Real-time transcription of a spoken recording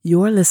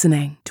You're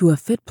listening to a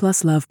Fit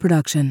Plus Love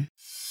production.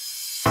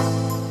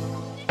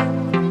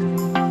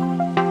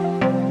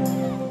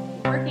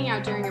 Working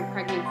out during your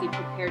pregnancy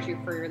prepares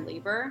you for your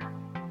labor.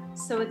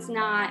 So it's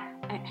not,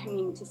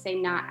 to say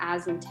not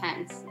as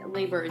intense.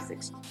 Labor is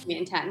extremely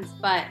intense,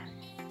 but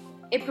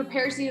it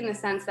prepares you in the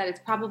sense that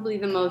it's probably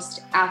the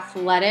most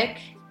athletic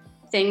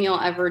thing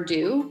you'll ever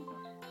do.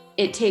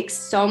 It takes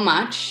so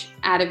much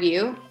out of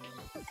you.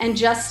 And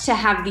just to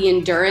have the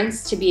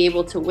endurance to be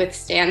able to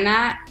withstand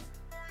that,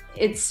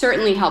 it's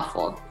certainly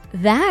helpful.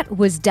 That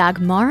was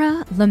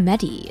Dagmara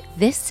Lamedi.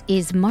 This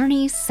is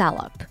Marnie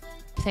Salop.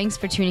 Thanks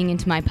for tuning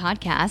into my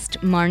podcast,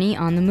 Marnie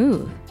on the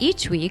Move.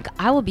 Each week,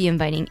 I will be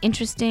inviting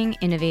interesting,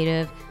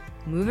 innovative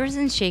movers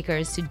and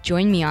shakers to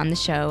join me on the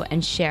show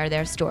and share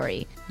their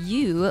story.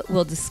 You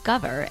will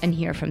discover and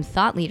hear from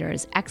thought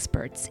leaders,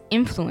 experts,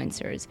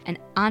 influencers, and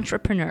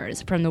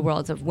entrepreneurs from the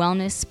worlds of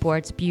wellness,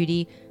 sports,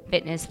 beauty,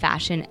 fitness,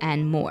 fashion,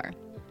 and more.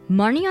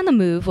 Marnie on the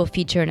Move will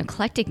feature an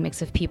eclectic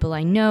mix of people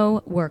I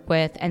know, work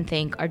with, and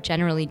think are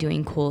generally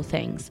doing cool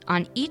things.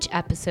 On each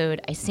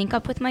episode, I sync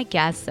up with my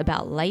guests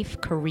about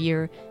life,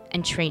 career,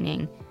 and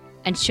training,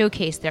 and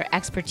showcase their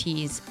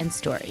expertise and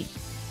story.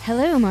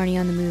 Hello, Marnie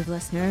on the Move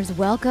listeners.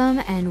 Welcome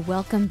and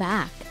welcome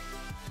back.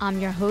 I'm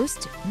your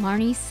host,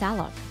 Marnie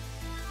Salop.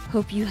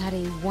 Hope you had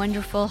a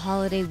wonderful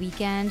holiday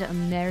weekend, a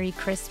Merry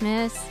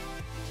Christmas,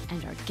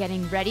 and are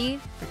getting ready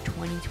for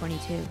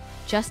 2022.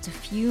 Just a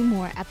few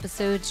more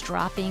episodes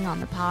dropping on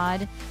the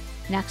pod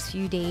next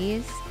few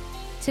days.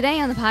 Today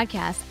on the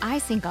podcast, I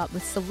sync up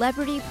with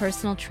celebrity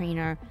personal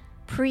trainer,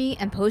 pre-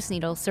 and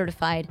postnatal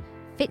certified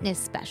fitness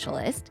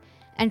specialist,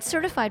 and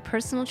certified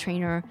personal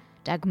trainer,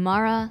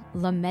 Dagmara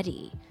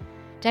Lamedi.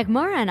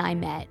 Dagmara and I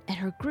met at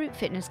her group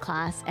fitness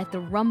class at the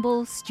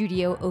Rumble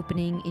studio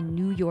opening in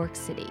New York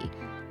City.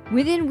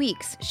 Within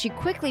weeks, she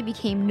quickly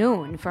became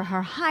known for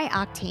her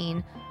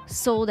high-octane,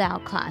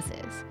 sold-out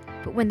classes.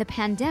 But when the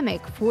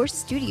pandemic forced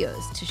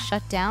studios to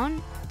shut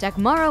down,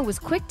 Dagmara was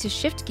quick to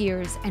shift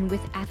gears, and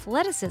with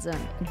athleticism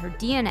in her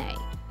DNA,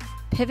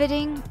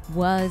 pivoting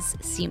was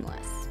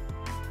seamless.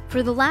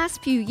 For the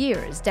last few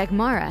years,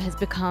 Dagmara has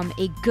become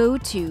a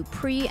go-to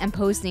pre- and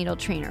postnatal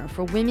trainer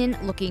for women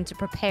looking to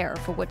prepare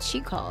for what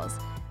she calls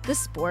the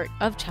sport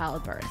of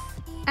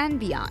childbirth and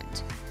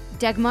beyond.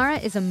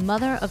 Dagmara is a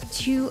mother of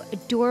two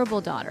adorable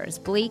daughters,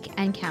 Blake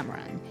and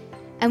Cameron.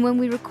 And when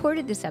we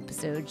recorded this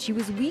episode, she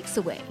was weeks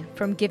away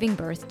from giving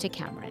birth to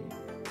Cameron.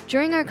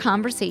 During our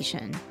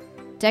conversation,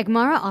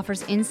 Dagmara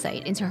offers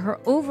insight into her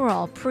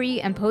overall pre-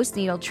 and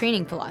postnatal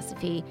training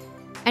philosophy,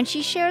 and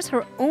she shares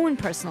her own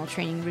personal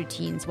training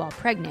routines while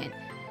pregnant,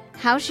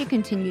 how she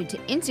continued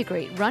to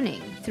integrate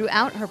running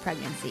throughout her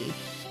pregnancy,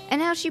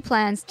 and how she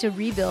plans to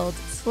rebuild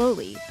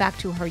slowly back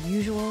to her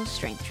usual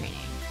strength training.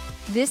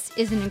 This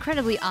is an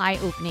incredibly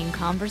eye-opening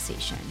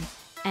conversation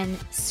and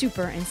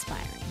super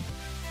inspiring.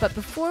 But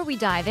before we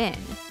dive in,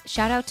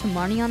 shout out to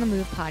Marnie on the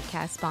Move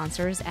podcast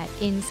sponsors at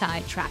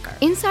Inside Tracker.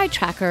 Inside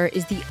Tracker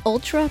is the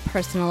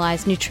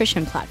ultra-personalized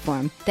nutrition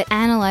platform that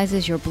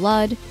analyzes your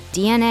blood,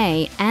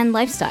 DNA, and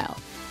lifestyle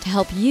to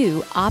help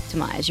you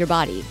optimize your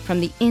body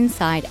from the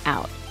inside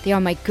out. They are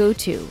my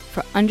go-to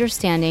for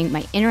understanding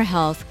my inner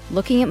health,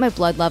 looking at my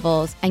blood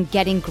levels, and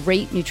getting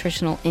great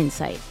nutritional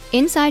insight.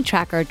 Inside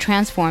Tracker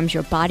transforms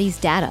your body's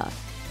data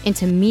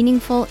into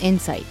meaningful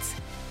insights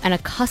and a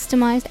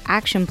customized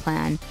action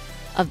plan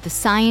of the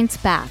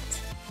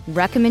science-backed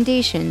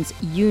recommendations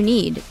you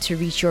need to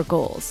reach your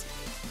goals.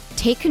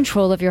 Take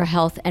control of your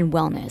health and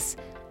wellness.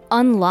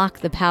 Unlock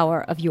the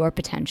power of your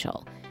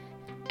potential.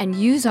 And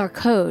use our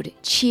code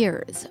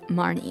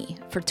CHEERSMARNIE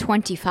for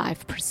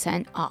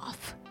 25%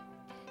 off.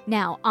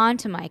 Now, on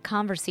to my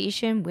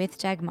conversation with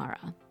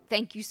Dagmara.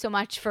 Thank you so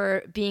much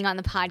for being on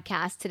the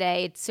podcast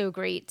today. It's so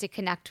great to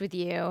connect with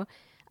you.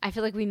 I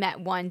feel like we met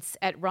once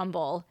at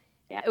Rumble.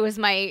 Yeah. It was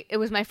my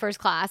first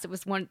class. It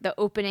was the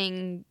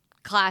opening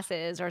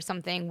classes or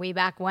something way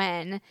back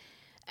when.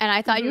 And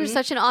I thought you were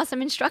such an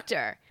awesome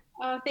instructor.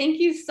 Oh, thank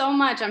you so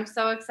much. I'm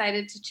so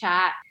excited to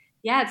chat.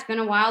 Yeah, it's been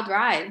a wild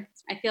ride.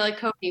 I feel like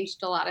COVID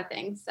changed a lot of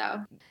things.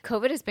 So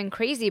COVID has been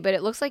crazy, but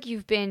it looks like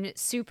you've been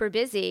super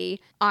busy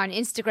on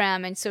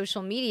Instagram and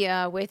social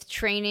media with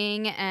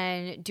training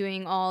and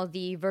doing all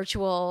the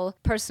virtual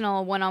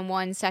personal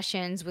one-on-one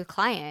sessions with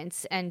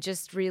clients and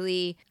just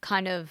really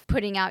kind of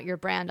putting out your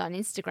brand on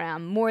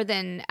Instagram more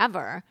than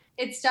ever.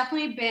 It's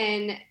definitely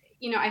been,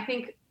 I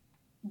think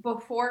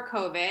before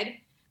COVID,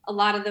 a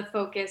lot of the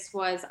focus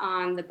was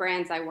on the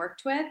brands I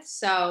worked with.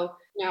 So,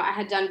 I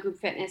had done group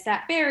fitness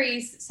at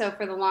Barry's. So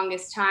for the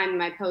longest time,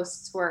 my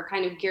posts were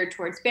kind of geared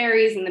towards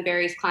Barry's and the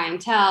Barry's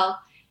clientele.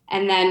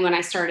 And then when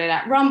I started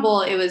at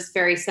Rumble, it was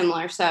very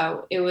similar.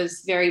 So it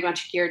was very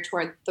much geared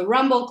toward the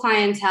Rumble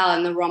clientele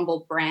and the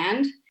Rumble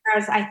brand.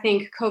 Whereas I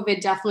think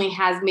COVID definitely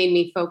has made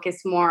me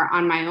focus more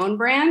on my own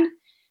brand,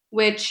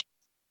 which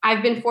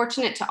I've been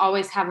fortunate to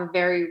always have a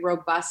very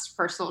robust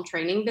personal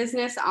training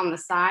business on the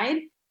side.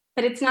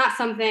 But it's not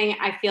something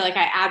I feel like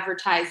I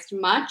advertised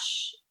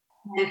much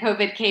when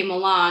COVID came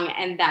along,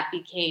 and that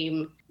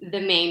became the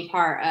main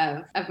part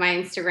of my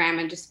Instagram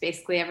and just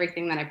basically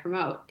everything that I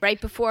promote. Right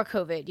before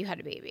COVID, you had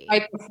a baby.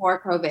 Right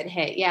before COVID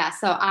hit, yeah.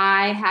 So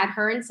I had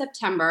her in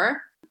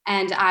September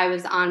and I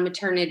was on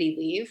maternity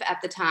leave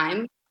at the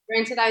time.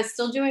 Granted, I was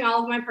still doing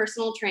all of my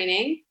personal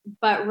training,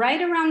 but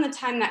right around the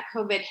time that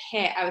COVID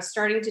hit, I was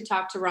starting to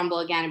talk to Rumble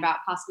again about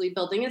possibly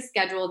building a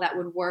schedule that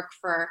would work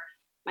for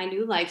my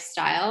new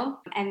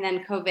lifestyle. And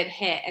then COVID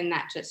hit and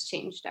that just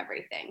changed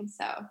everything.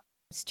 So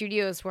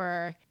studios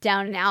were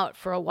down and out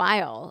for a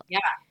while. Yeah.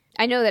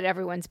 I know that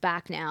everyone's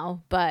back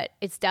now, but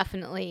it's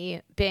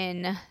definitely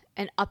been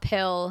an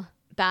uphill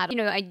battle.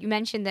 You know, you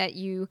mentioned that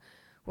you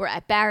were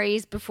at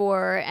Barry's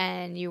before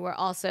and you were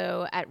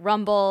also at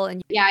Rumble.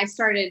 And yeah, I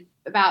started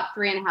about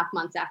 3.5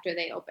 months after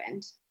they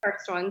opened.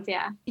 First ones,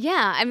 yeah.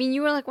 Yeah, I mean,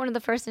 you were like one of the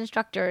first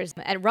instructors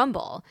at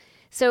Rumble.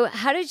 So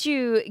how did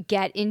you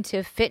get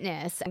into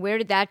fitness? Where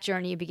did that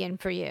journey begin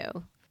for you?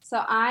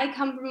 So I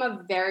come from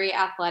a very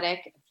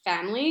athletic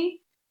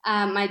family.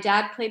 My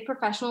dad played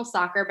professional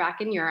soccer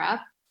back in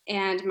Europe,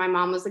 and my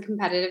mom was a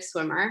competitive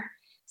swimmer.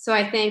 So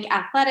I think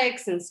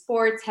athletics and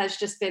sports has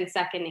just been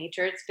second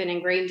nature. It's been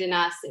ingrained in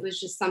us. It was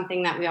just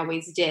something that we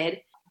always did.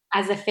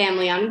 As a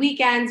family on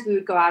weekends, we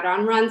would go out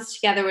on runs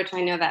together, which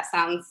I know that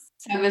sounds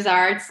so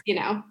bizarre. It's,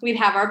 we'd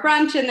have our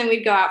brunch and then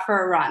we'd go out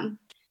for a run.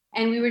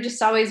 And we were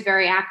just always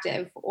very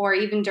active. Or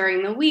even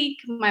during the week,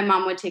 my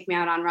mom would take me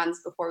out on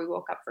runs before we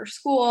woke up for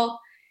school.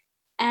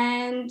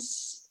 And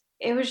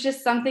it was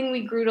just something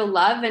we grew to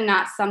love and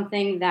not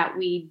something that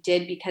we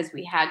did because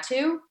we had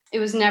to. It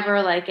was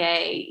never like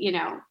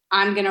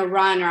I'm going to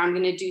run or I'm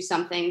going to do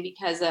something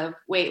because of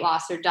weight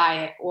loss or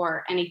diet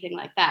or anything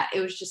like that. It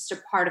was just a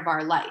part of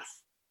our life.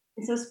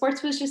 And so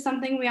sports was just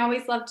something we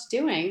always loved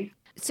doing.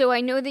 So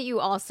I know that you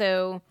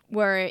also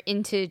were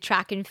into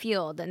track and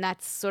field, and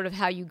that's sort of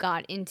how you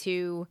got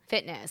into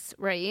fitness,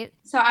 right?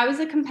 So I was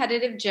a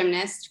competitive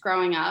gymnast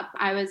growing up.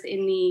 I was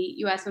in the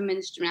U.S.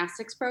 Women's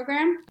Gymnastics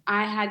program.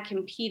 I had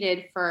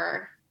competed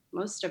for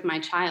most of my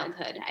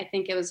childhood. I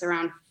think it was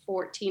around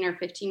 14 or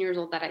 15 years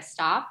old that I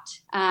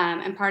stopped.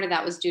 And part of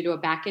that was due to a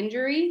back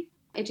injury.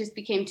 It just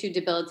became too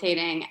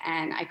debilitating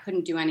and I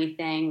couldn't do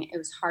anything. It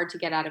was hard to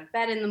get out of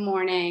bed in the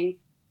morning.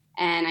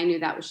 And I knew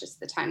that was just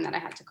the time that I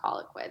had to call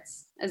it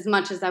quits. As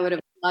much as I would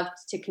have loved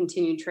to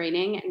continue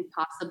training and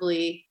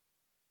possibly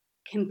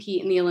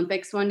compete in the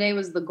Olympics one day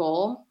was the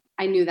goal,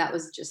 I knew that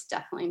was just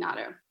definitely not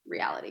a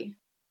reality.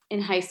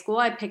 In high school,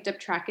 I picked up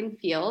track and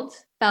field,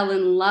 fell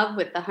in love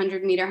with the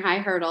 100-meter high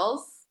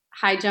hurdles,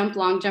 high jump,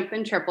 long jump,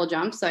 and triple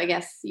jump. So I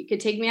guess you could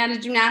take me out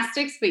of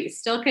gymnastics, but you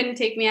still couldn't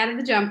take me out of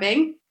the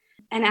jumping.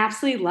 And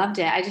absolutely loved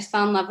it. I just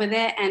fell in love with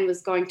it and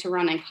was going to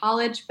run in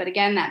college. But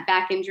again, that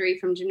back injury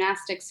from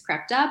gymnastics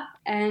crept up.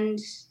 And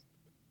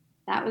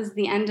that was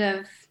the end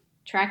of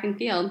track and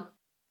field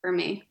for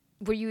me.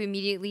 Were you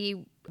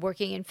immediately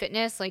working in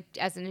fitness, like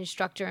as an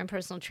instructor and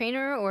personal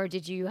trainer, or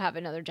did you have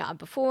another job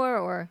before?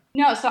 Or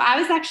no, so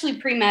I was actually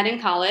pre-med in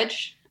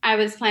college. I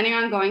was planning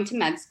on going to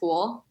med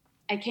school.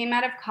 I came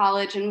out of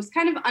college and was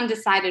kind of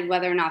undecided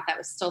whether or not that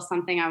was still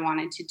something I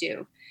wanted to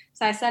do.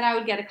 So I said I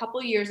would get a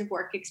couple of years of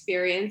work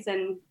experience,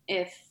 and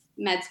if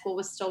med school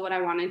was still what I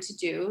wanted to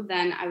do,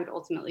 then I would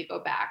ultimately go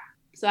back.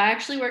 So I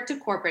actually worked a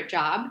corporate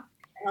job,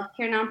 a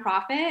healthcare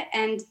nonprofit,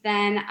 and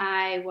then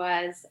I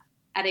was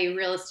at a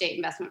real estate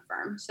investment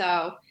firm.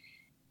 So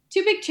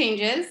two big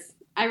changes.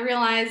 I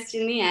realized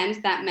in the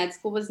end that med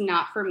school was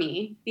not for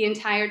me. The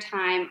entire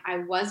time I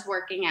was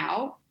working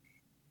out.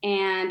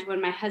 And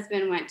when my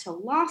husband went to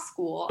law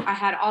school, I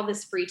had all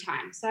this free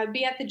time. So I'd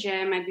be at the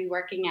gym, I'd be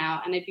working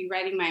out, and I'd be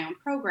writing my own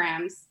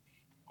programs.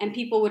 And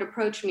people would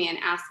approach me and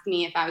ask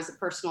me if I was a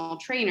personal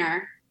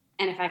trainer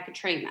and if I could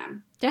train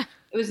them. Yeah.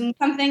 It was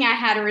something I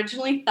had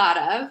originally thought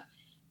of.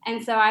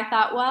 And so I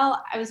thought,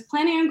 well, I was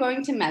planning on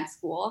going to med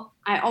school.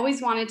 I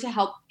always wanted to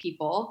help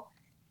people.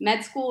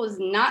 Med school was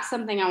not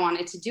something I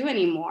wanted to do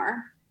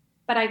anymore,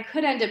 but I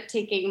could end up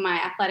taking my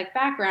athletic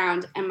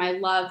background and my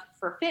love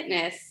for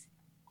fitness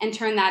and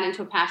turn that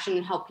into a passion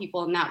and help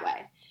people in that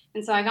way.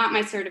 And so I got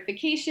my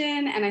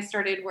certification and I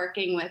started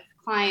working with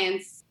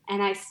clients,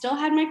 and I still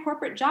had my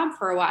corporate job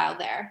for a while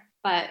there,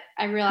 but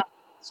I realized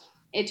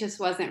it just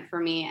wasn't for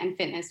me, and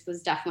fitness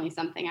was definitely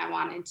something I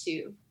wanted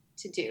to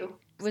do.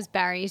 Was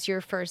Barry's your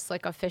first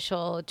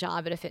official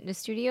job at a fitness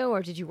studio,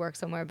 or did you work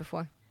somewhere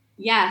before?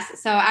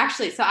 Yes. So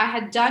I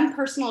had done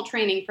personal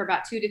training for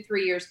about 2 to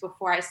 3 years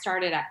before I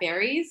started at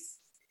Barry's.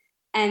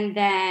 And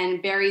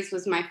then Barry's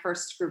was my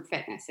first group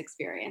fitness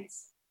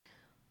experience.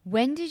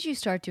 When did you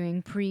start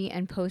doing pre-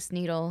 and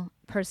postnatal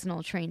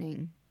personal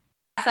training?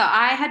 So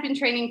I had been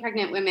training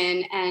pregnant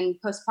women and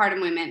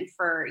postpartum women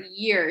for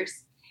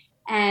years.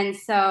 And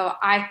so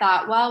I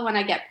thought, well, when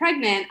I get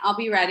pregnant, I'll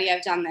be ready.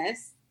 I've done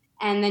this.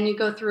 And then you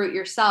go through it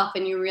yourself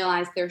and you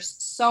realize there's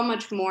so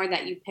much more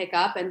that you pick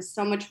up and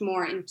so much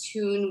more in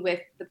tune with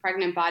the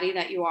pregnant body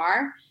that you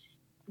are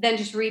than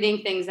just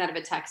reading things out of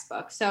a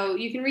textbook. So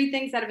you can read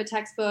things out of a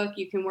textbook,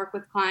 you can work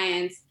with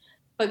clients,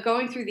 but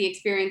going through the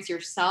experience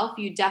yourself,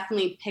 you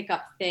definitely pick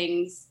up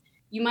things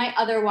you might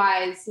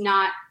otherwise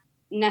not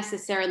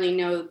necessarily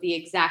know the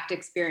exact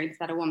experience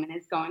that a woman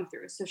is going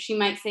through. So she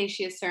might say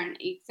she has certain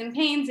aches and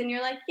pains, and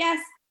you're like, yes,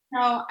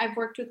 no, I've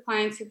worked with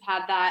clients who've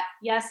had that.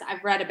 Yes,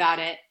 I've read about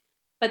it.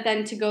 But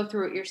then to go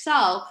through it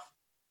yourself,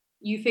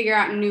 you figure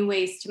out new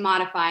ways to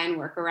modify and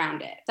work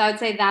around it. So I would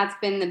say that's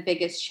been the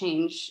biggest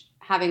change,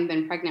 having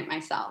been pregnant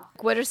myself.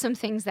 What are some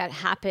things that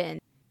happen?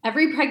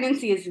 Every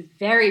pregnancy is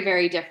very,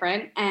 very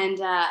different. And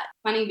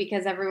funny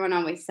because everyone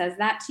always says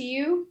that to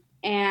you.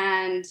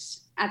 And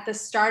at the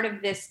start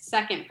of this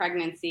second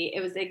pregnancy,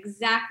 it was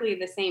exactly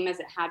the same as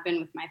it had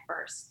been with my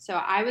first. So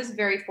I was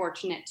very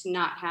fortunate to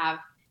not have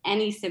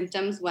any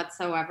symptoms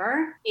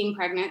whatsoever being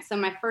pregnant. So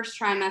my first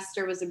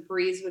trimester was a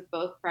breeze with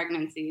both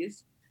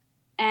pregnancies.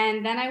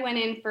 And then I went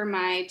in for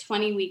my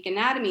 20-week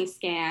anatomy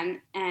scan,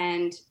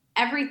 and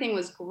everything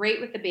was great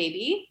with the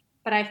baby,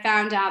 but I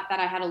found out that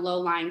I had a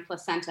low-lying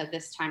placenta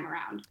this time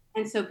around.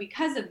 And so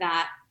because of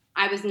that,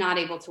 I was not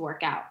able to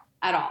work out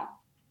at all.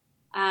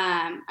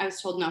 I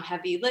was told no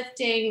heavy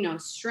lifting, no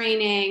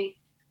straining,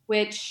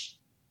 which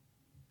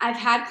I've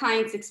had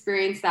clients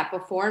experience that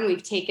before, and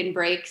we've taken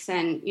breaks,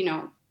 and,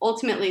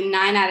 ultimately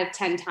 9 out of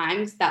 10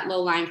 times that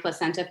low-lying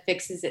placenta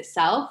fixes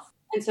itself.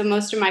 And so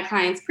most of my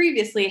clients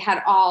previously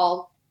had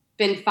all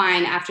been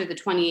fine after the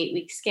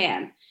 28-week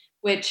scan,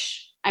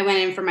 which I went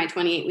in for my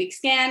 28-week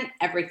scan,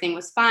 everything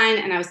was fine,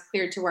 and I was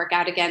cleared to work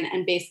out again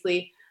and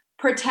basically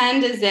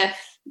pretend as if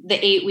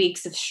the 8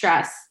 weeks of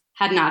stress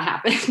had not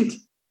happened.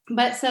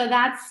 But so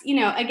that's,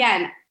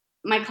 again,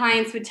 my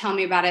clients would tell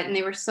me about it and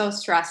they were so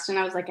stressed. And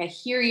I was like, I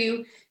hear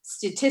you.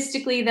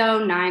 Statistically,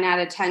 though, 9 out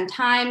of 10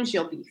 times,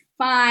 you'll be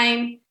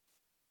fine.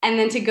 And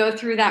then to go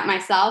through that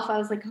myself, I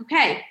was like,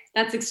 okay,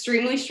 that's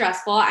extremely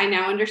stressful. I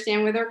now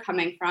understand where they're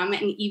coming from.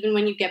 And even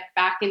when you get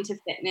back into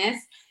fitness,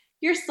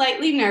 you're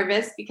slightly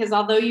nervous because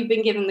although you've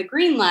been given the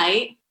green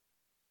light,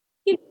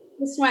 you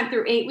just went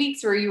through 8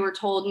 weeks where you were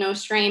told no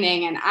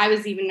straining. And I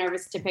was even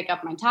nervous to pick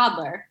up my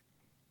toddler.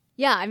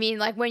 Yeah, I mean,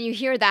 like when you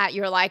hear that,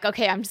 you're like,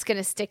 okay, I'm just going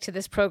to stick to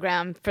this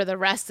program for the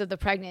rest of the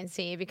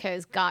pregnancy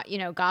because God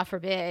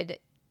forbid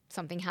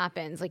something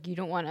happens. Like you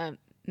don't want to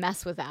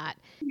mess with that.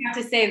 I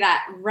have to say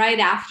that right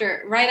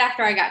after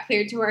I got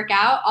cleared to work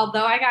out,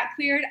 although I got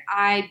cleared,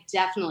 I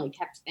definitely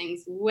kept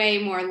things way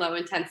more low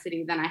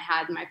intensity than I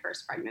had in my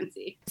first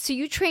pregnancy. So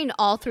you trained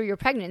all through your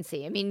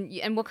pregnancy. I mean,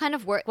 and what kind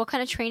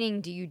of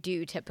training do you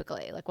do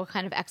typically? Like what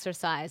kind of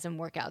exercise and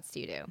workouts do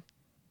you do?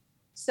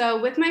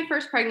 So with my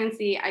first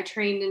pregnancy, I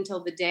trained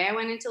until the day I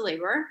went into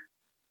labor.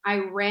 I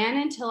ran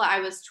until I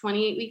was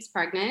 28 weeks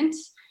pregnant.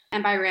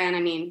 And by ran,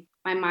 I mean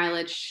my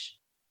mileage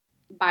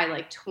by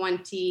like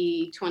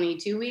 22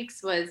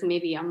 weeks was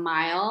maybe a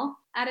mile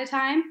at a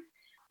time.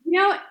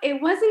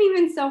 It wasn't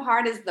even so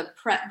hard as the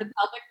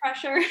pelvic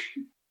pressure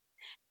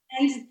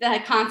and the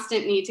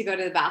constant need to go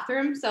to the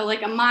bathroom. So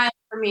like a mile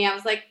for me, I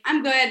was like,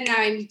 I'm good. Now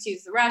I need to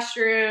use the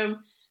restroom.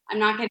 I'm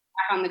not getting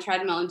back on the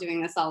treadmill and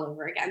doing this all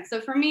over again. So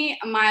for me,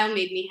 a mile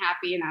made me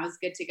happy and I was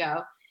good to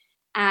go.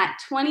 At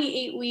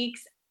 28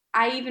 weeks,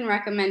 I even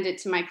recommend it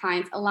to my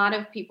clients. A lot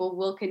of people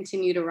will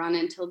continue to run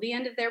until the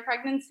end of their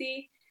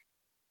pregnancy.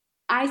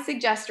 I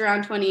suggest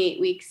around 28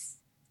 weeks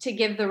to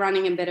give the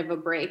running a bit of a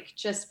break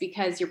just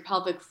because your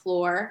pelvic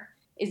floor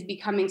is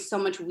becoming so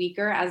much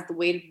weaker as the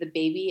weight of the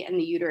baby and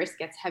the uterus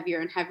gets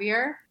heavier and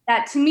heavier.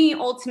 That to me,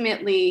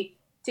 ultimately,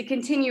 to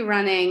continue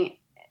running,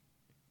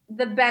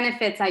 the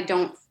benefits I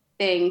don't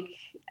think,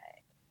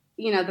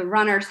 the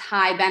runner's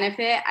high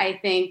benefit, I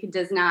think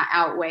does not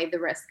outweigh the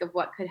risk of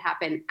what could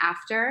happen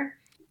after.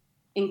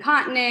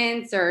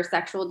 Incontinence or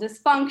sexual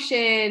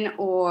dysfunction,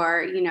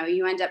 or,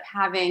 you end up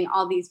having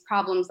all these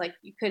problems, like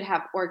you could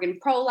have organ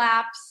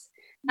prolapse,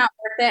 not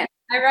worth it.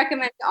 I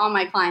recommend to all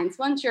my clients,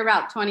 once you're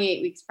about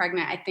 28 weeks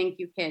pregnant, I think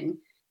you can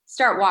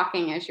start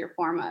walking as your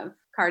form of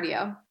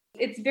cardio.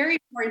 It's very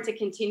important to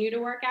continue to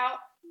work out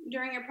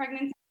during your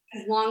pregnancy,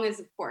 as long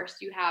as, of course,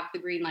 you have the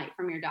green light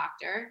from your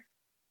doctor,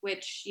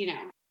 which,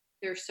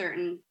 there's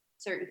certain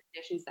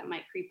conditions that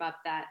might creep up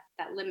that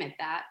limit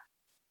that.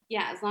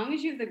 Yeah, as long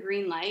as you have the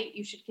green light,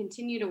 you should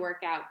continue to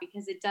work out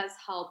because it does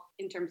help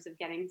in terms of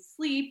getting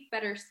sleep,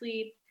 better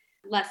sleep,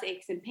 less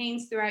aches and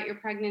pains throughout your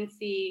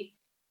pregnancy.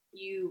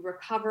 You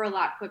recover a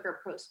lot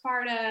quicker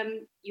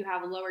postpartum. You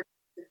have a lower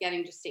chance of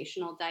getting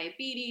gestational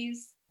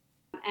diabetes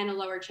and a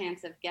lower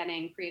chance of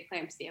getting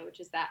preeclampsia, which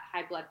is that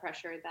high blood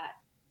pressure that,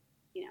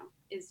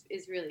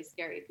 is really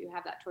scary if you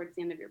have that towards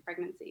the end of your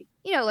pregnancy.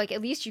 Like at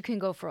least you can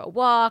go for a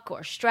walk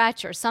or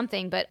stretch or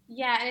something, but.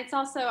 Yeah, and it's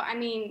also,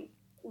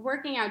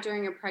 working out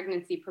during your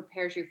pregnancy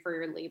prepares you for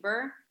your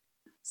labor.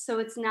 So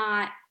it's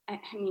not,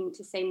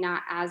 to say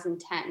not as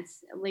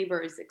intense. Labor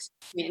is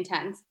extremely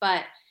intense,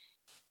 but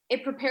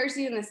it prepares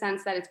you in the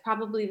sense that it's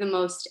probably the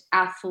most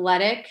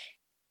athletic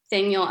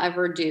thing you'll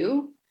ever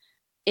do.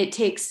 It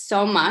takes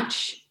so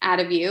much out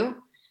of you.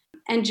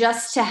 And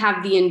just to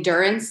have the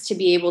endurance to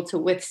be able to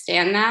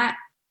withstand that,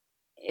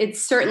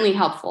 it's certainly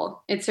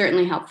helpful.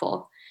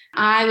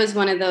 I was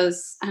one of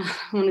those, I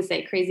want to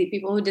say crazy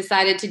people who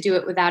decided to do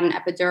it without an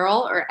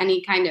epidural or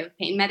any kind of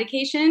pain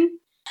medication.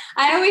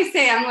 I always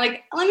say, I'm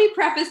like, let me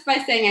preface by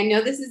saying, I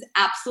know this is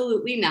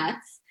absolutely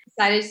nuts.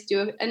 decided to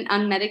do an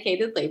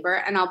unmedicated labor,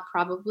 and I'm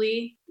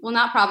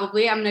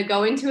going to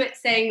go into it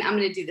saying I'm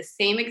going to do the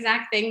same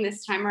exact thing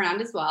this time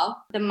around as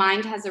well. The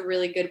mind has a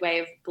really good way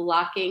of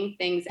blocking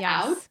things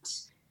out.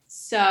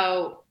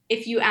 So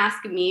if you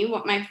ask me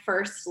what my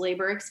first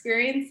labor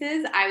experience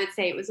is, I would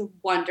say it was a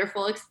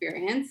wonderful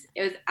experience.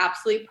 It was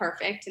absolutely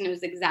perfect, and it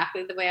was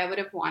exactly the way I would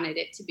have wanted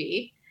it to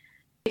be.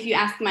 If you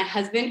ask my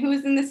husband who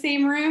was in the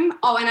same room,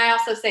 and I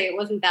also say it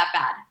wasn't that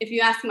bad. If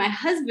you ask my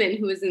husband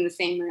who was in the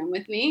same room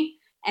with me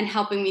and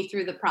helping me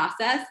through the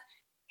process,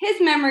 his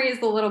memory is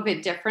a little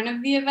bit different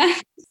of the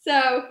event.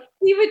 So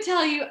he would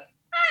tell you, I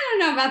don't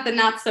know about the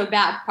not so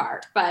bad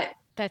part, but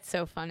that's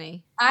so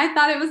funny. I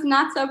thought it was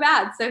not so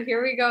bad. So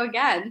here we go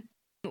again.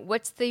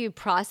 What's the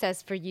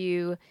process for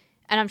you?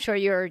 And I'm sure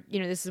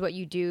this is what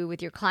you do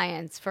with your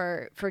clients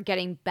for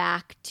getting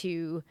back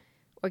to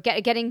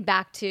getting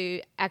back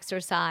to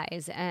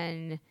exercise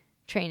and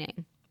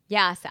training.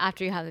 Yes,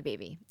 after you have the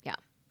baby. Yeah.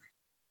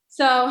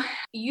 So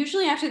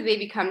usually after the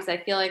baby comes, I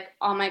feel like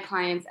all my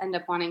clients end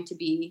up wanting to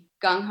be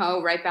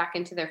gung-ho right back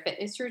into their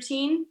fitness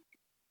routine.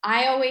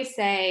 I always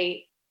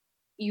say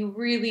you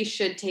really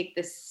should take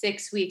the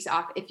 6 weeks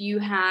off. If you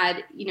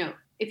had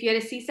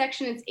a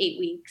C-section, it's 8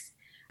 weeks.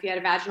 If you had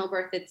a vaginal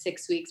birth, it's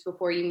 6 weeks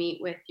before you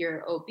meet with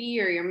your OB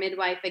or your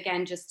midwife,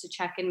 again, just to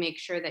check and make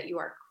sure that you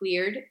are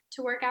cleared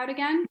to work out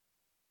again.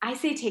 I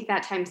say take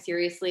that time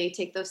seriously,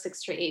 take those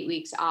 6 to 8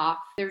 weeks off.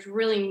 There's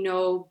really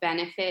no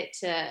benefit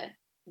to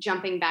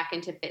jumping back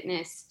into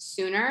fitness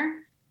sooner.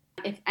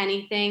 If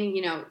anything,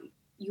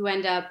 you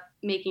end up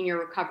making your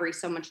recovery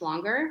so much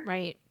longer.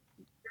 Right.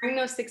 During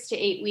those 6 to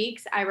 8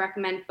 weeks, I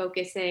recommend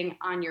focusing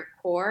on your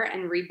core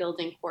and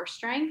rebuilding core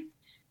strength.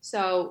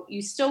 So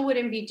you still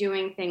wouldn't be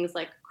doing things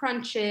like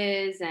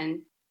crunches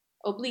and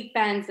oblique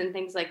bends and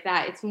things like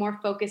that. It's more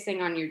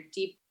focusing on your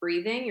deep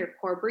breathing, your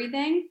core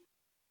breathing,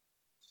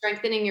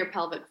 strengthening your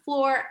pelvic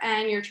floor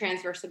and your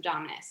transverse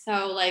abdominis.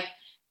 So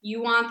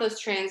you want those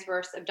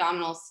transverse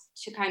abdominals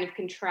to kind of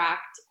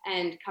contract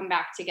and come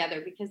back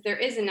together because there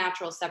is a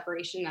natural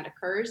separation that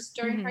occurs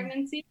during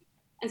pregnancy.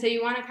 And so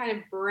you want to kind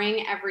of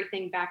bring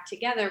everything back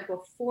together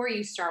before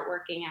you start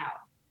working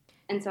out.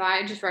 And so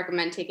I just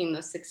recommend taking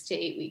those 6 to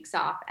 8 weeks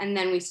off. And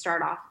then we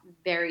start off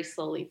very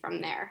slowly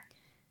from there.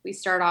 We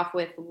start off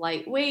with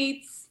light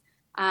weights.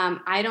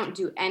 I don't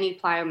do any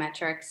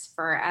plyometrics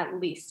for at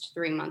least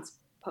 3 months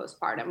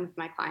postpartum with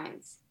my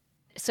clients.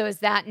 So is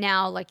that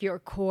now your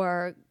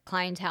core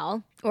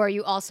clientele, or are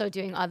you also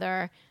doing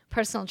other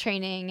personal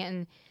training,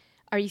 and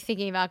are you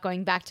thinking about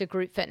going back to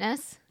group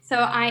fitness? So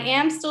I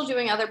am still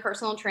doing other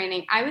personal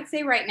training. I would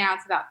say right now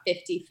it's about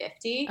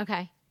 50-50.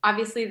 Okay.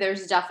 Obviously,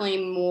 there's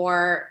definitely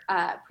more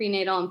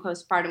prenatal and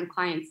postpartum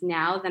clients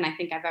now than I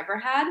think I've ever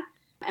had.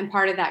 And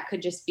part of that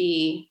could just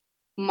be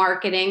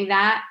marketing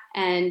that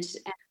and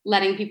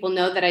letting people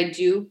know that I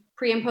do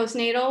pre and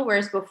postnatal,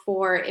 whereas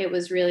before it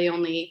was really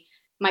only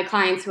my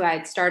clients who I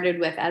had started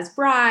with as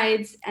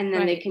brides, and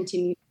then they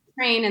continued to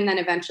train and then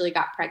eventually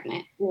got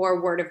pregnant, or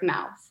word of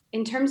mouth.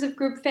 In terms of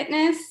group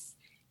fitness,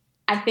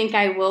 I think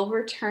I will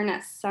return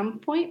at some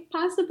point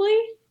possibly,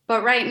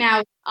 but right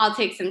now I'll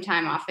take some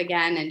time off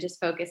again and just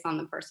focus on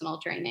the personal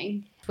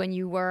training. When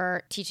you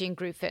were teaching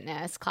group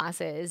fitness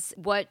classes,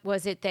 what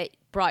was it that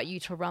brought you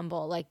to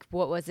Rumble?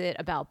 What was it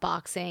about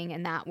boxing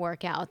and that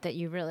workout that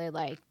you really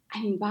liked?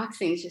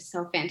 Boxing is just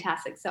so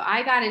fantastic. So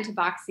I got into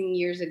boxing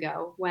years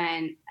ago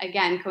when,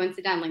 again,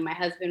 coincidentally, my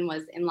husband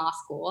was in law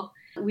school.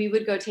 We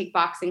would go take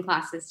boxing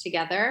classes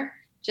together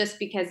just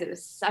because it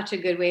was such a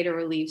good way to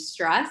relieve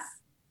stress.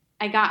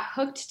 I got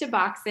hooked to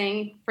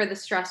boxing for the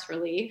stress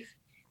relief,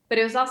 but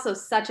it was also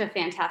such a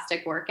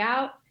fantastic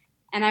workout.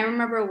 And I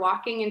remember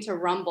walking into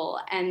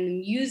Rumble and the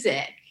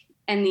music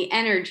and the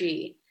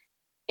energy,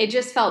 it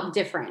just felt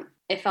different.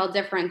 It felt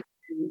different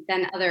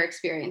than other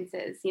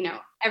experiences.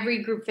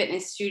 Every group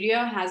fitness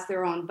studio has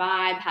their own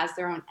vibe, has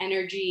their own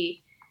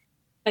energy,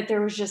 but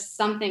there was just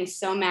something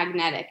so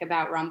magnetic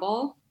about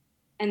Rumble.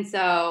 And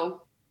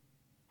so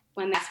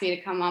when they asked me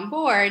to come on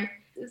board,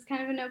 it was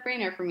kind of a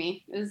no-brainer for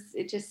me.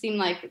 It just seemed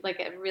like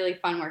a really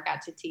fun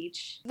workout to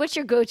teach. What's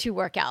your go-to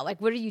workout?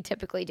 What are you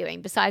typically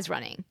doing besides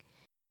running?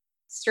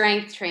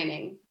 Strength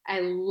training. I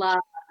love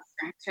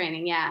strength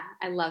training. Yeah,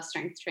 I love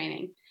strength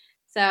training.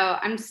 So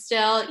I'm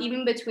still,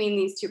 even between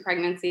these 2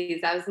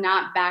 pregnancies, I was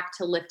not back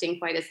to lifting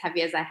quite as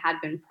heavy as I had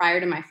been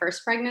prior to my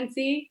first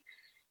pregnancy,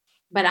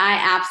 but I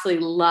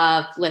absolutely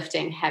love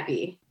lifting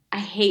heavy. I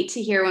hate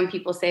to hear when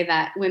people say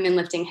that women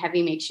lifting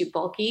heavy makes you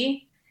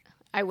bulky.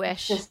 I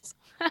wish.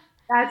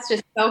 That's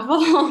just so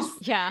false.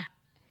 Yeah.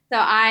 So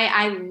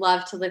I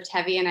love to lift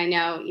heavy, and I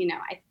know,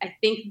 I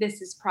think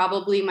this is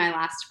probably my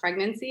last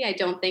pregnancy. I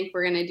don't think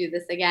we're going to do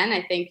this again.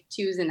 I think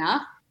 2 is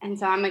enough. And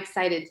so I'm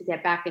excited to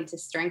get back into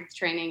strength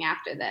training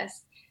after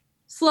this.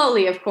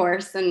 Slowly, of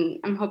course, and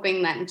I'm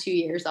hoping that in 2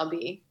 years I'll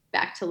be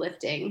back to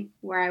lifting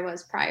where I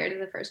was prior to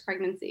the first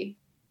pregnancy.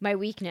 My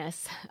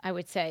weakness, I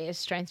would say, is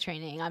strength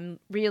training. I'm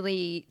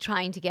really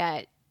trying to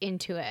get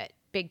into it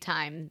big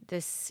time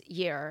this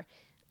year.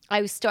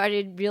 I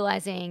started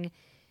realizing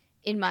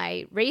in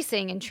my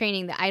racing and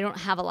training that I don't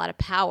have a lot of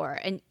power.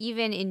 And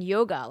even in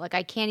yoga, like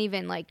I can't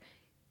even like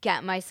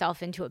get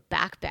myself into a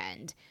back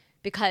bend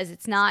because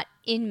it's not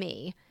in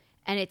me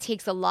and it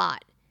takes a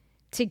lot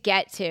to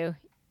get to.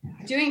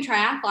 Doing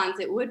triathlons,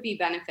 it would be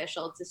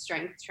beneficial to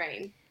strength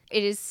train.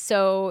 It is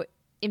so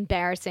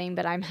embarrassing,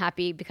 but I'm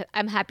happy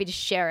to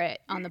share it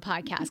on the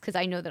podcast because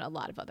I know that a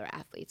lot of other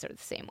athletes are the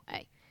same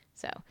way.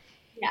 So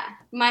yeah,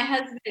 my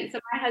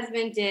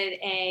husband did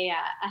a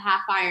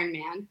half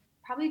Ironman,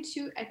 probably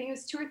I think it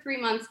was 2 or 3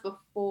 months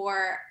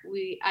before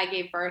I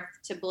gave birth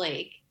to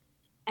Blake.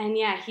 And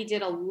yeah, he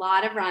did a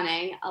lot of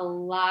running, a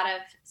lot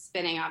of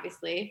spinning,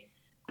 obviously,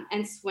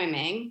 and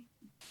swimming,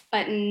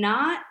 but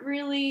not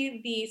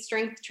really the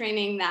strength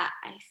training that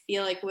I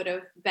feel like would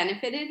have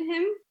benefited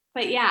him.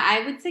 But yeah,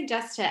 I would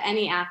suggest to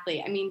any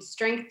athlete, I mean,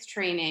 strength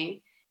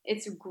training,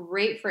 it's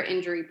great for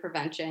injury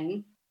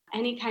prevention.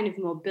 Any kind of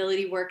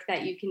mobility work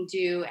that you can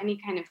do, any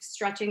kind of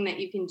stretching that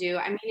you can do.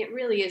 I mean, it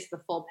really is the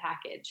full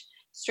package.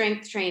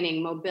 Strength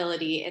training,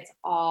 mobility, it's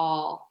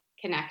all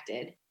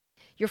connected.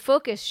 Your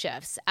focus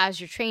shifts as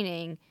you're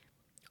training,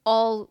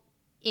 all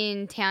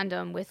in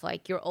tandem with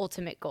like your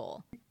ultimate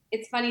goal.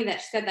 It's funny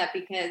that she said that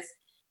because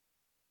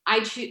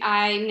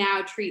I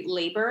now treat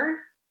labor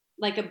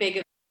like a big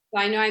event. So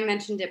I know I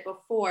mentioned it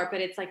before,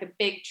 but it's like a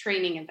big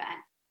training event.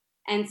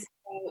 And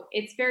so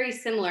it's very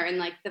similar in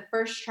like the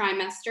first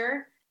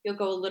trimester, you'll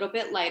go a little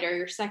bit lighter.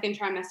 Your second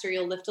trimester,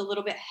 you'll lift a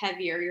little bit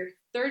heavier. Your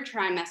third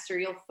trimester,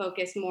 you'll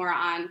focus more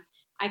on,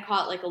 I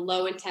call it like a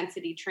low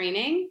intensity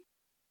training.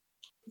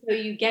 So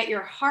you get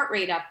your heart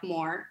rate up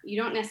more.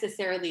 You don't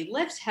necessarily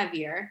lift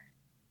heavier.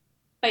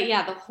 But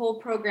yeah, the whole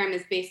program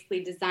is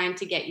basically designed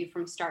to get you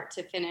from start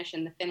to finish.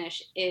 And the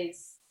finish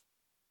is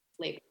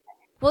labor.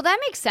 Well, that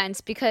makes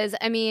sense because,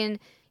 I mean,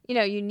 you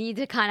know, you need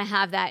to kind of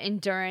have that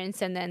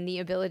endurance and then the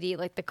ability,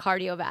 like the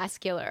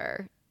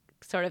cardiovascular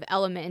sort of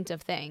element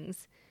of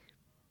things.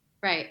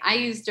 Right. I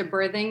used a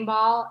birthing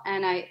ball,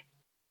 and I'm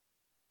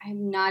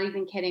not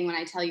even kidding when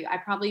I tell you, I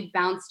probably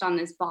bounced on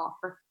this ball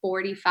for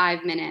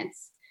 45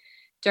 minutes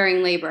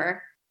during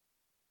labor.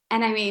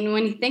 And I mean,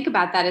 when you think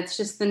about that, it's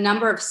just the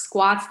number of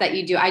squats that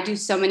you do. I do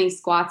so many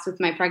squats with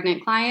my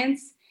pregnant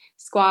clients,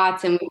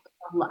 squats, and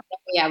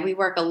we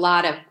work a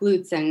lot of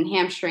glutes and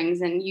hamstrings,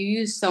 and you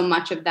use so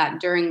much of that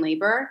during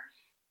labor.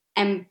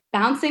 And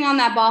bouncing on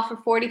that ball for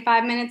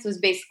 45 minutes was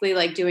basically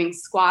like doing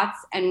squats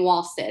and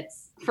wall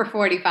sits for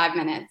 45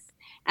 minutes.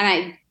 And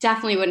I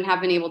definitely wouldn't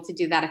have been able to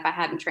do that if I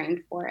hadn't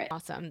trained for it.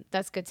 Awesome.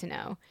 That's good to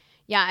know.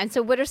 Yeah. And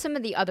so what are some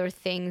of the other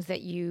things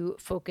that you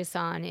focus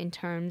on in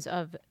terms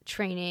of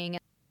training?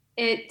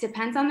 It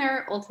depends on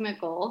their ultimate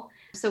goal.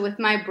 So with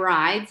my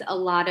brides, a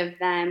lot of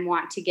them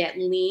want to get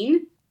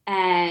lean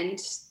and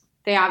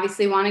they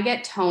obviously want to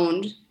get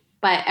toned,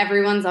 but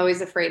everyone's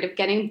always afraid of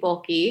getting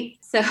bulky.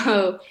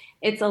 So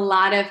it's a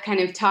lot of kind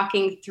of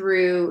talking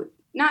through,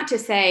 not to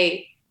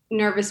say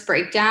nervous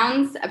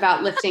breakdowns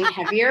about lifting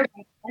heavier,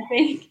 but I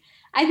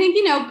think,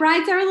 you know,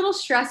 brides are a little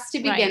stressed to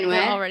begin with.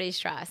 They're already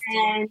stressed.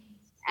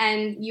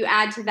 And you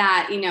add to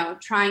that, you know,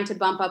 trying to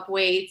bump up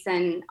weights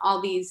and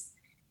all these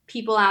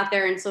people out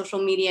there in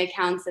social media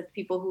accounts of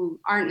people who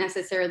aren't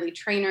necessarily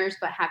trainers,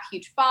 but have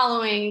huge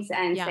followings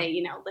and say,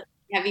 you know, lifting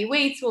heavy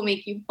weights will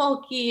make you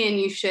bulky and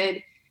you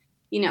should,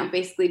 you know,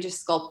 basically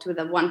just sculpt with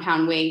a 1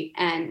 pound weight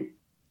and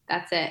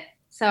that's it.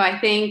 So I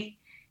think,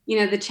 you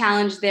know, the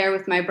challenge there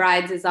with my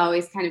brides is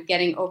always kind of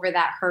getting over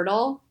that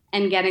hurdle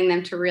and getting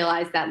them to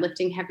realize that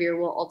lifting heavier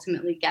will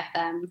ultimately get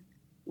them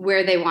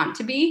where they want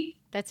to be.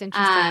 That's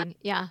interesting.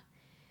 Yeah.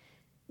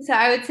 So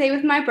I would say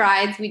with my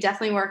brides, we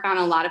definitely work on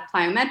a lot of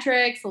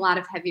plyometrics, a lot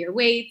of heavier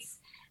weights.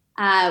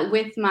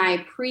 With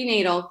my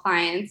prenatal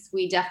clients,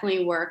 we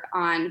definitely work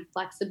on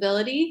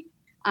flexibility.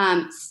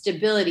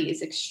 Stability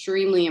is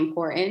extremely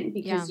important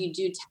because you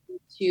do tend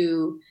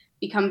to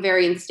become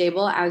very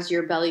unstable as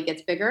your belly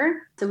gets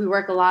bigger. So we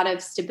work a lot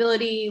of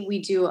stability.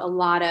 We do a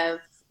lot of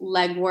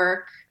leg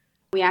work.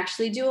 We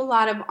actually do a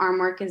lot of arm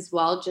work as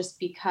well, just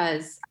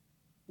because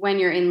when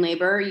you're in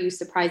labor, you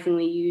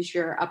surprisingly use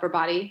your upper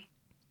body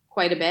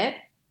quite a bit.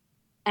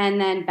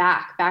 And then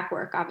back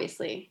work,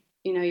 obviously.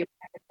 You know, your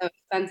back is so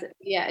expensive.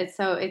 Yeah,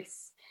 it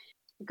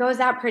goes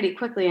out pretty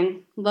quickly.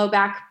 And low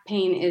back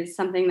pain is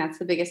something that's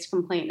the biggest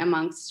complaint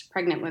amongst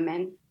pregnant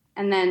women.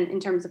 And then in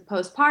terms of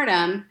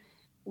postpartum,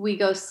 we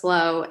go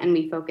slow and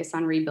we focus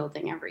on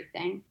rebuilding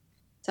everything.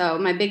 So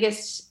my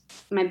biggest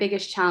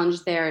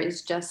challenge there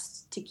is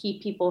just to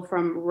keep people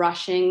from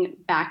rushing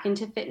back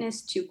into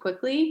fitness too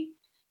quickly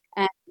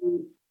and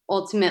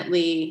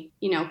ultimately,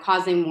 you know,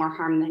 causing more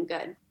harm than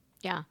good.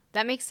 Yeah,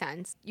 that makes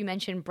sense. You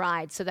mentioned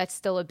brides, so that's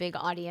still a big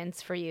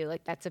audience for you.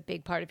 Like that's a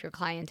big part of your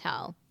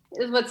clientele.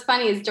 What's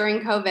funny is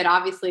during COVID,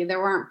 obviously there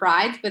weren't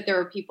brides, but there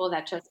were people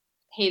that just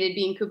hated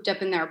being cooped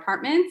up in their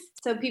apartments.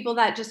 So people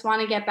that just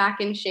want to get back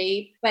in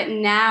shape. But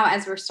now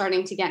as we're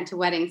starting to get into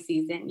wedding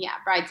season, yeah,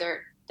 brides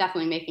are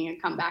definitely making a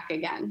comeback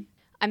again.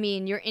 I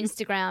mean, your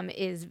Instagram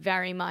is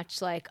very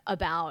much like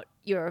about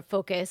your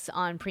focus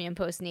on pre and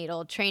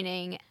postnatal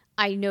training.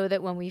 I know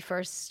that when we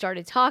first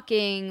started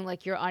talking,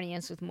 like your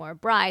audience was more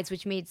brides,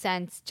 which made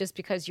sense just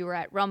because you were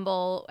at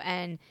Rumble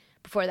and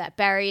before that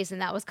Barry's,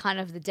 and that was kind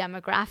of the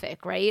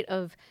demographic, right,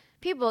 of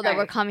people that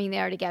were coming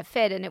there to get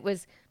fit. And it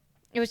was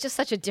just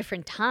such a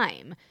different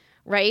time,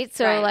 right?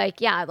 So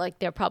like, yeah, like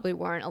there probably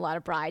weren't a lot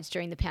of brides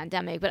during the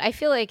pandemic, but I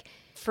feel like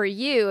for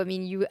you, I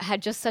mean, you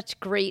had just such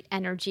great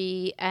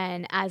energy,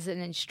 and as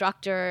an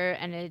instructor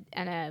and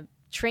a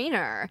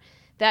trainer,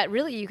 that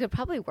really you could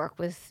probably work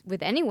with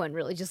anyone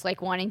really just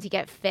like wanting to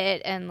get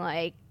fit and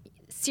like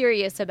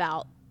serious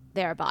about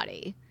their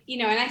body. You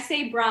know, and I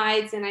say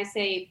brides and I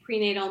say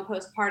prenatal and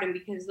postpartum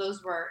because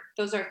those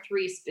are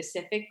three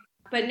specific.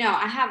 But no,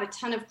 I have a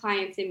ton of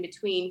clients in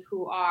between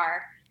who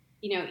are,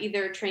 you know,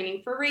 either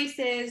training for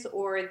races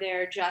or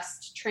they're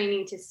just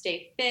training to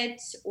stay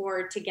fit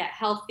or to get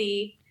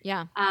healthy.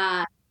 Yeah.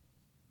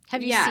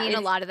 Have you seen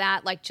a lot of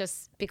that, like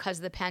just because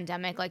of the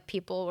pandemic, like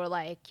people were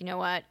like, you know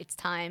what, it's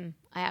time,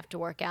 I have to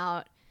work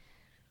out?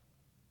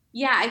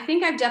 Yeah, I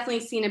think I've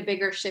definitely seen a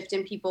bigger shift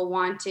in people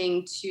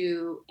wanting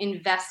to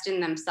invest in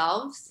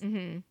themselves,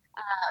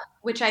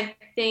 which I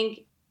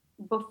think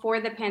before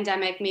the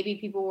pandemic, maybe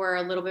people were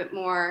a little bit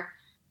more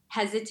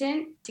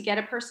hesitant to get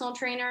a personal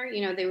trainer.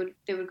 You know, they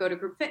would go to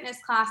group fitness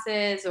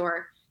classes,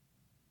 or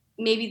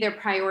maybe their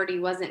priority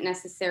wasn't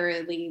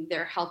necessarily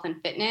their health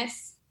and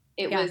fitness.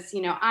 It was,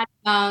 you know, I'm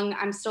young,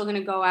 I'm still going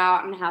to go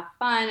out, I'm going to have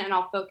fun, and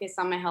I'll focus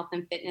on my health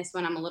and fitness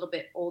when I'm a little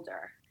bit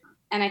older.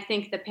 And I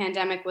think the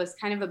pandemic was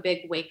kind of a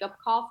big wake-up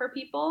call for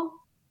people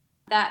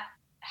that,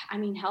 I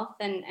mean, health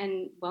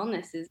and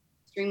wellness is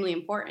extremely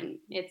important.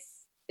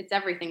 It's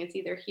everything. It's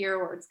either here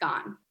or it's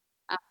gone.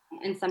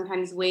 And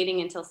sometimes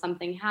waiting until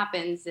something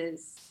happens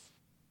is,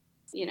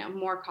 you know,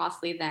 more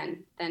costly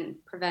than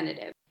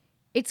preventative.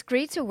 It's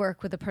great to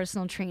work with a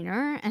personal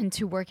trainer and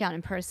to work out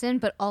in person,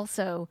 but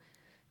also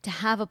to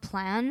have a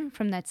plan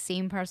from that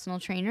same personal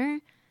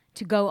trainer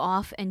to go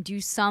off and do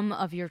some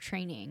of your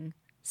training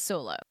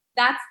solo.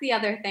 That's the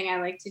other thing I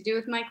like to do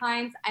with my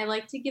clients. I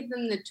like to give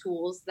them the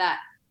tools that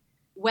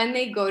when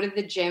they go to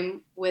the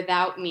gym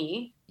without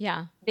me,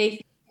 they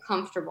feel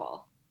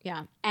comfortable.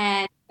 Yeah.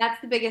 And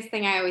that's the biggest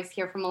thing I always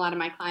hear from a lot of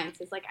my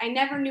clients is like, I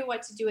never knew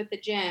what to do at the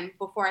gym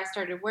before I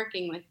started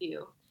working with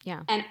you.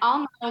 Yeah. And I'll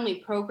not only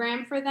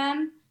program for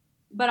them,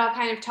 but I'll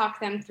kind of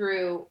talk them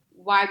through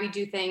why we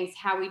do things,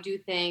 how we do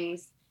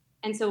things.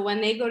 And so when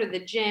they go to the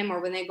gym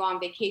or when they go on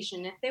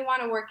vacation, if they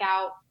want to work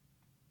out,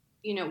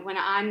 you know, when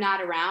I'm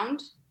not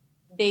around,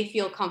 they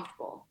feel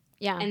comfortable.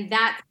 Yeah. And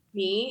that, to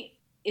me,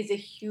 is a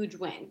huge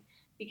win,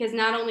 because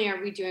not only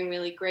are we doing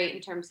really great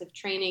in terms of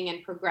training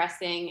and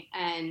progressing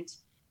and,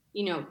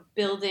 you know,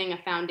 building a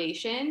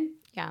foundation,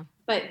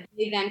 but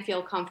they then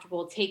feel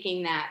comfortable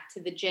taking that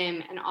to the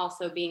gym and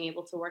also being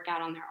able to work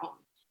out on their own.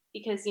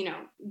 Because, you know,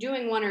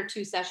 doing 1 or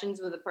 2 sessions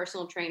with a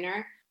personal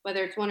trainer,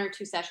 whether it's 1 or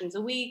 2 sessions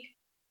a week,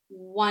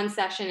 1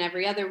 session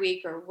every other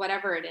week, or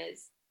whatever it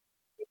is,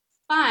 it's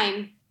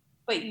fine.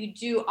 But you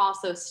do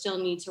also still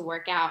need to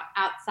work out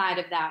outside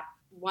of that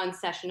 1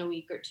 session a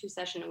week or 2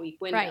 session a week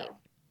window. Right.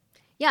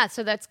 Yeah,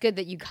 so that's good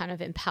that you kind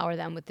of empower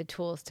them with the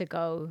tools to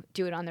go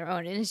do it on their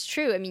own. And it's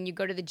true. I mean, you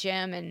go to the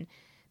gym and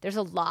there's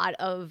a lot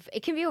of,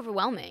 it can be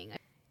overwhelming.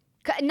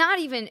 Not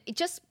even,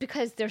 just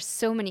because there's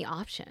so many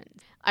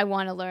options. I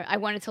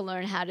wanted to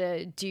learn how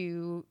to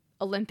do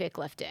Olympic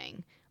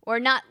lifting, or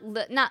not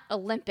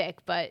Olympic,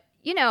 but,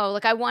 you know,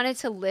 like I wanted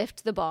to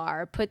lift the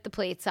bar, put the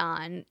plates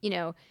on, you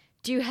know,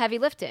 do heavy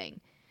lifting,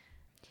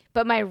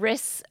 but my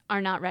wrists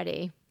are not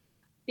ready.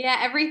 Yeah,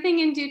 everything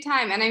in due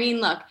time. And I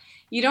mean, look,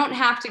 you don't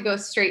have to go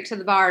straight to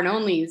the bar and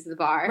only use the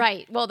bar.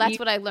 Right. Well, that's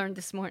what I learned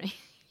this morning.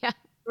 Yeah.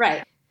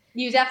 Right.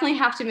 You definitely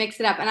have to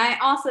mix it up. And I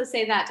also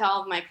say that to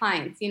all of my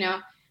clients. You know,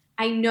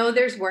 I know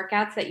there's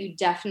workouts that you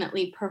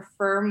definitely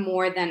prefer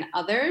more than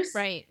others.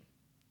 Right.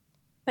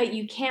 But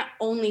you can't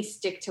only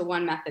stick to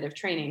one method of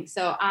training.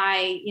 So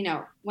you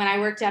know, when I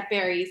worked at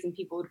Barry's and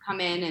people would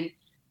come in and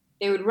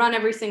they would run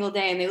every single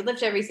day and they would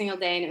lift every single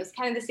day, and it was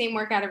kind of the same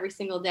workout every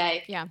single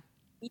day. Yeah.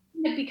 You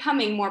end up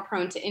becoming more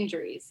prone to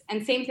injuries.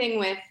 And same thing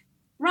with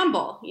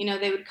Rumble. You know,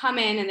 they would come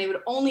in and they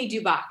would only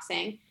do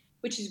boxing,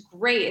 which is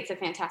great. It's a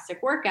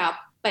fantastic workout,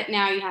 but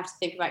now you have to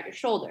think about your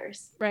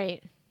shoulders.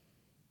 Right.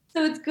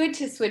 So it's good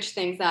to switch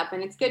things up,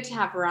 and it's good to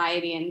have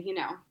variety and, you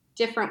know,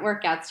 different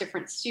workouts,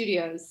 different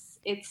studios.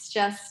 It's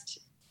just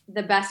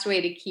the best way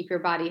to keep your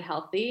body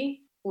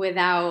healthy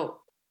without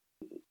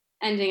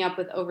ending up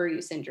with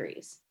overuse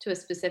injuries to a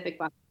specific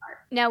body part.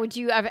 Now,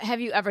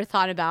 have you ever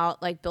thought about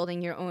like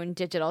building your own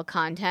digital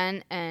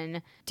content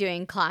and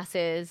doing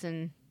classes,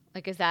 and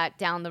like, is that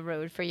down the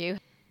road for you?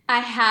 I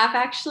have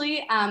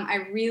actually.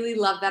 I really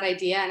love that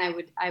idea, and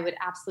I would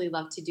absolutely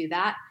love to do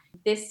that.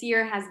 This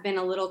year has been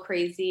a little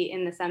crazy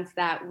in the sense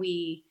that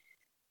we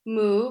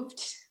moved,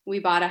 we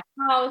bought a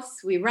house,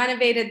 we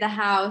renovated the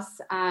house.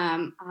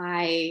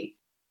 I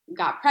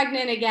got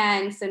pregnant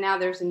again, so now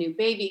there's a new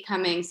baby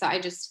coming. So I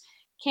just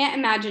can't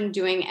imagine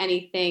doing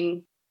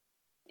anything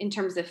in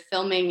terms of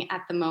filming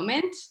at the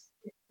moment.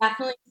 It's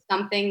definitely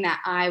something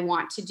that I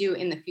want to do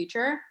in the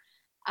future.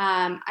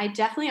 I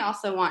definitely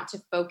also want to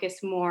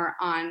focus more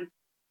on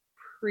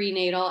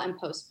prenatal and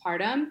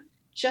postpartum,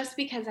 just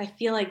because I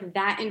feel like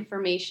that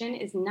information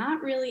is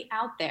not really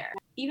out there.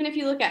 Even if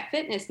you look at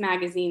fitness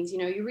magazines,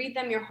 you read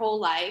them your whole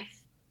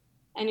life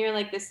and you're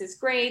like, this is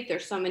great.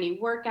 There's so many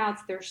workouts.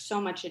 There's so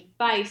much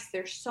advice.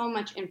 There's so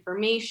much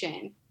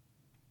information.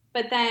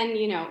 But then,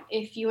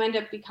 if you end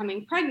up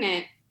becoming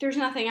pregnant, there's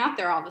nothing out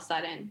there all of a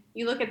sudden.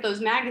 You look at those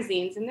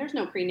magazines and there's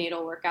no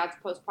prenatal workouts,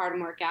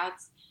 postpartum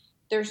workouts.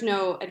 There's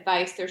no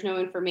advice. There's no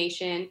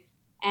information.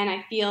 And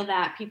I feel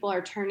that people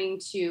are turning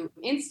to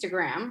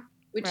Instagram,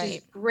 which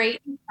is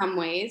great in some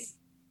ways.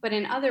 But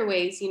in other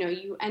ways,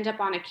 you end up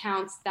on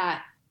accounts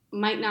that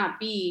might not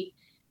be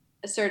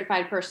a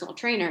certified personal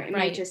trainer. It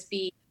might just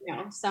be,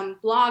 some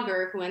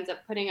blogger who ends up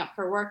putting up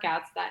her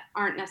workouts that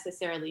aren't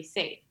necessarily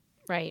safe.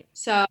 Right.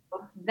 So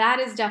that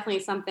is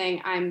definitely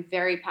something I'm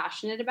very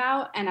passionate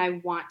about, and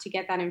I want to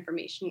get that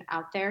information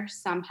out there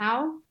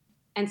somehow.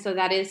 And so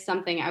that is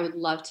something I would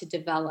love to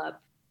develop,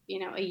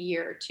 a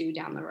year or two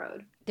down the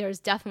road. There's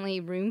definitely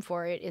room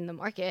for it in the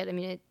market. I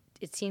mean,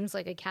 it seems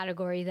like a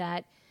category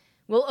that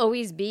will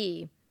always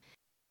be.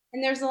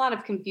 And there's a lot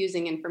of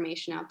confusing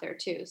information out there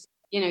too. So,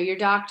 your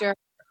doctor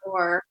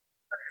or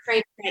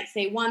trainer might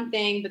say one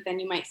thing, but then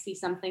you might see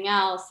something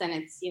else, and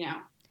it's,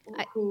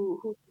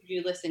 who did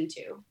you listen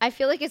to? I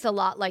feel like it's a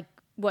lot like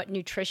what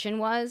nutrition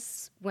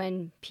was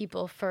when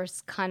people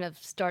first kind of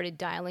started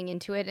dialing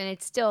into it. And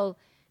it's still,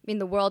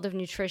 the world of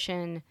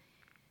nutrition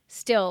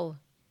still,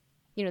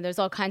 there's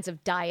all kinds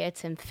of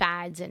diets and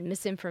fads and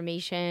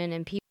misinformation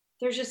and people.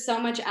 There's just so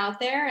much out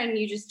there and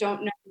you just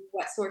don't know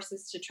what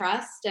sources to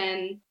trust.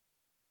 And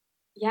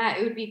yeah,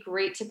 it would be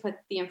great to put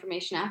the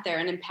information out there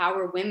and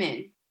empower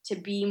women to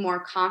be more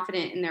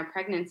confident in their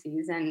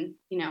pregnancies. And,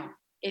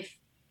 if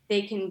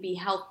they can be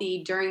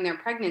healthy during their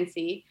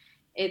pregnancy,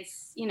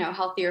 it's,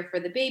 healthier for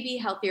the baby,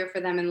 healthier for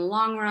them in the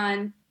long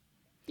run.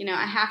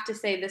 I have to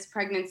say this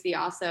pregnancy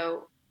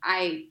also,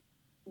 I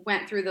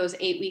went through those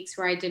 8 weeks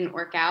where I didn't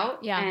work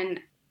out. Yeah. And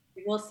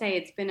I will say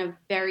it's been a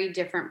very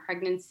different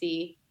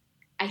pregnancy.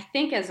 I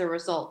think as a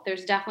result,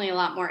 there's definitely a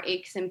lot more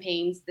aches and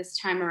pains this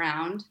time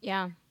around.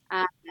 Yeah.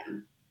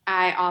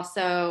 I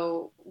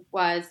also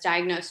was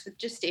diagnosed with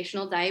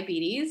gestational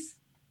diabetes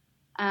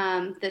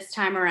this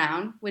time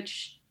around,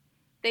 which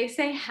they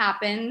say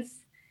happens.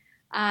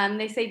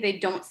 They say they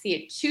don't see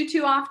it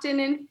too often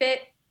in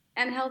fit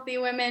and healthy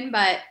women,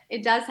 but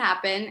it does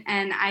happen.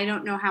 And I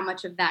don't know how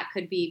much of that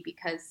could be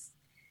because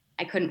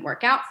I couldn't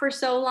work out for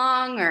so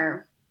long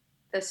or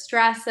the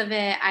stress of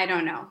it. I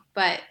don't know.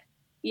 But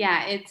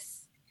yeah,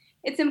 it's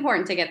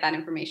important to get that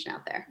information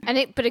out there.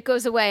 But it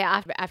goes away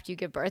after you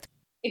give birth.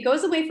 It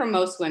goes away for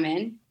most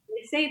women.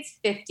 They say it's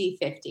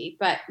 50-50,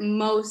 but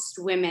most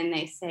women,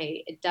 they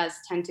say it does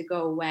tend to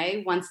go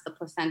away once the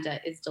placenta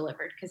is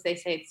delivered because they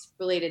say it's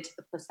related to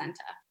the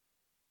placenta.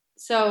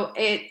 So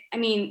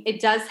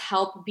it does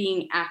help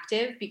being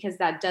active because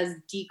that does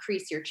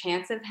decrease your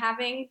chance of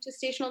having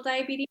gestational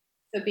diabetes.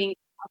 So being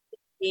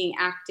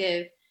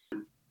active.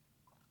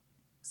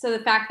 So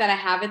the fact that I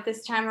have it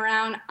this time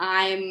around,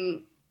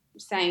 I'm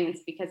saying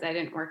it's because I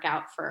didn't work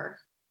out for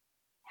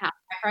half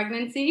my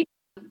pregnancy.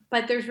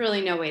 But there's really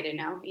no way to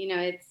know.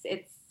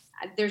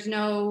 There's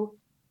no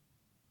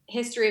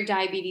history of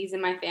diabetes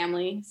in my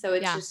family, so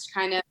it's just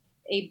kind of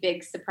a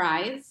big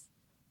surprise.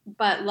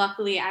 But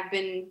luckily, I've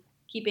been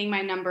keeping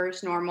my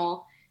numbers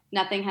normal.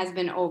 Nothing has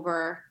been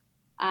over.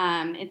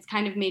 It's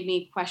kind of made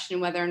me question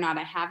whether or not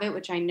I have it,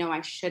 which I know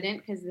I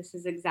shouldn't, because this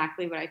is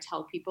exactly what I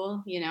tell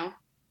people.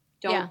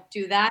 Don't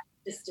do that.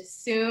 Just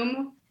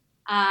assume.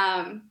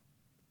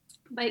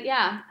 But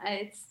yeah,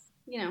 it's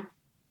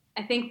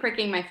I think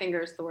pricking my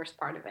finger is the worst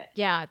part of it.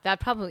 Yeah, that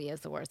probably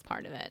is the worst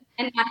part of it.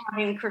 And not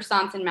having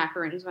croissants and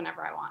macaroons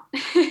whenever I want.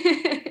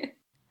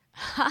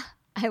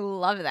 I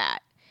love that.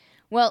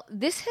 Well,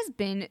 this has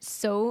been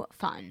so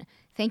fun.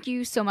 Thank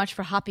you so much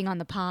for hopping on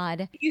the pod.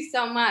 Thank you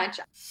so much.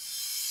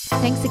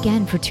 Thanks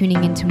again for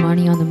tuning in to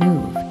Marnie on the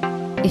Move.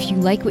 If you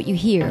like what you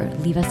hear,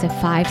 leave us a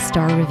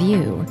 5-star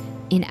review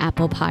in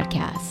Apple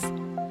Podcasts.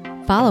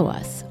 Follow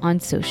us on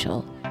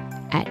social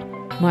at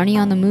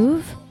Marnie on the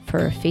Move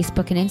for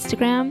Facebook and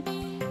Instagram,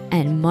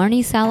 and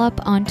Marnie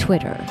Salup on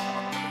Twitter.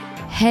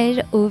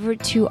 Head over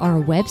to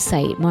our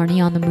website,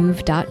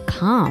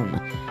 marnieonthemove.com,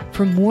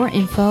 for more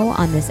info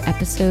on this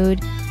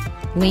episode,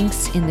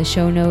 links in the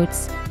show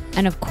notes,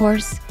 and of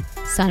course,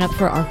 sign up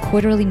for our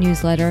quarterly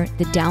newsletter,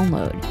 The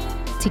Download,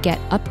 to get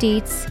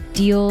updates,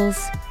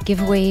 deals,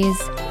 giveaways,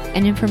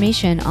 and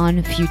information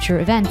on future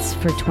events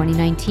for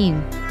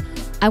 2019.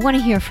 I want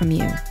to hear from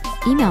you.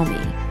 Email me,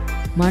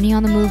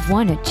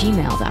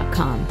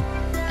 marnieonthemove1@gmail.com.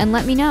 And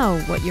let me know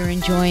what you're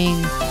enjoying,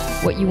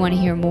 what you want to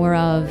hear more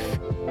of.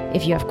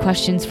 If you have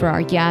questions for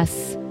our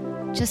guests,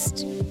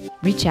 just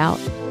reach out.